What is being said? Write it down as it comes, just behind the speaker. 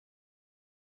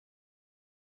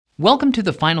Welcome to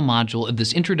the final module of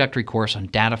this introductory course on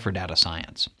data for data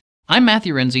science. I'm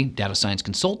Matthew Renzi, data science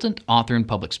consultant, author, and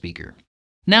public speaker.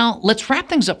 Now, let's wrap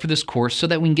things up for this course so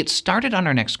that we can get started on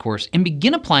our next course and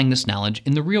begin applying this knowledge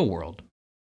in the real world.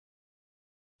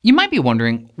 You might be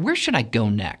wondering, where should I go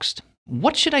next?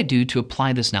 What should I do to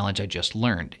apply this knowledge I just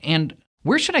learned? And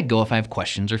where should I go if I have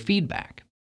questions or feedback?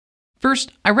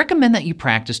 First, I recommend that you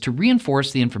practice to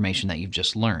reinforce the information that you've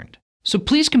just learned. So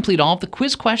please complete all of the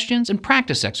quiz questions and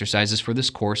practice exercises for this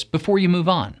course before you move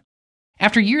on.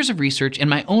 After years of research and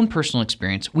my own personal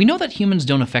experience, we know that humans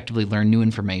don't effectively learn new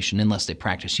information unless they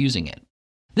practice using it.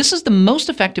 This is the most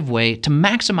effective way to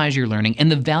maximize your learning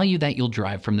and the value that you'll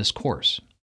derive from this course.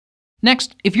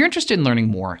 Next, if you're interested in learning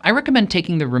more, I recommend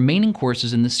taking the remaining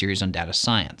courses in this series on data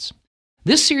science.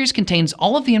 This series contains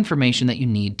all of the information that you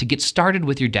need to get started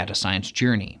with your data science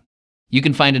journey. You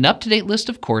can find an up-to-date list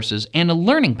of courses and a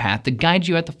learning path to guide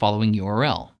you at the following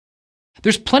URL.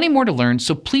 There's plenty more to learn,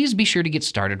 so please be sure to get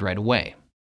started right away.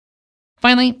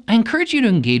 Finally, I encourage you to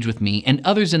engage with me and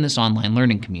others in this online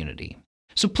learning community.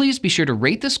 So please be sure to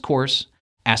rate this course,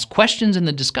 ask questions in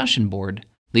the discussion board,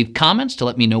 leave comments to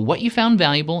let me know what you found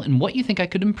valuable and what you think I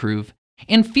could improve,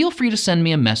 and feel free to send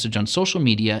me a message on social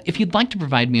media if you'd like to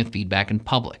provide me with feedback in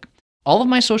public. All of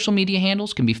my social media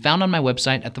handles can be found on my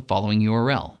website at the following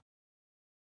URL.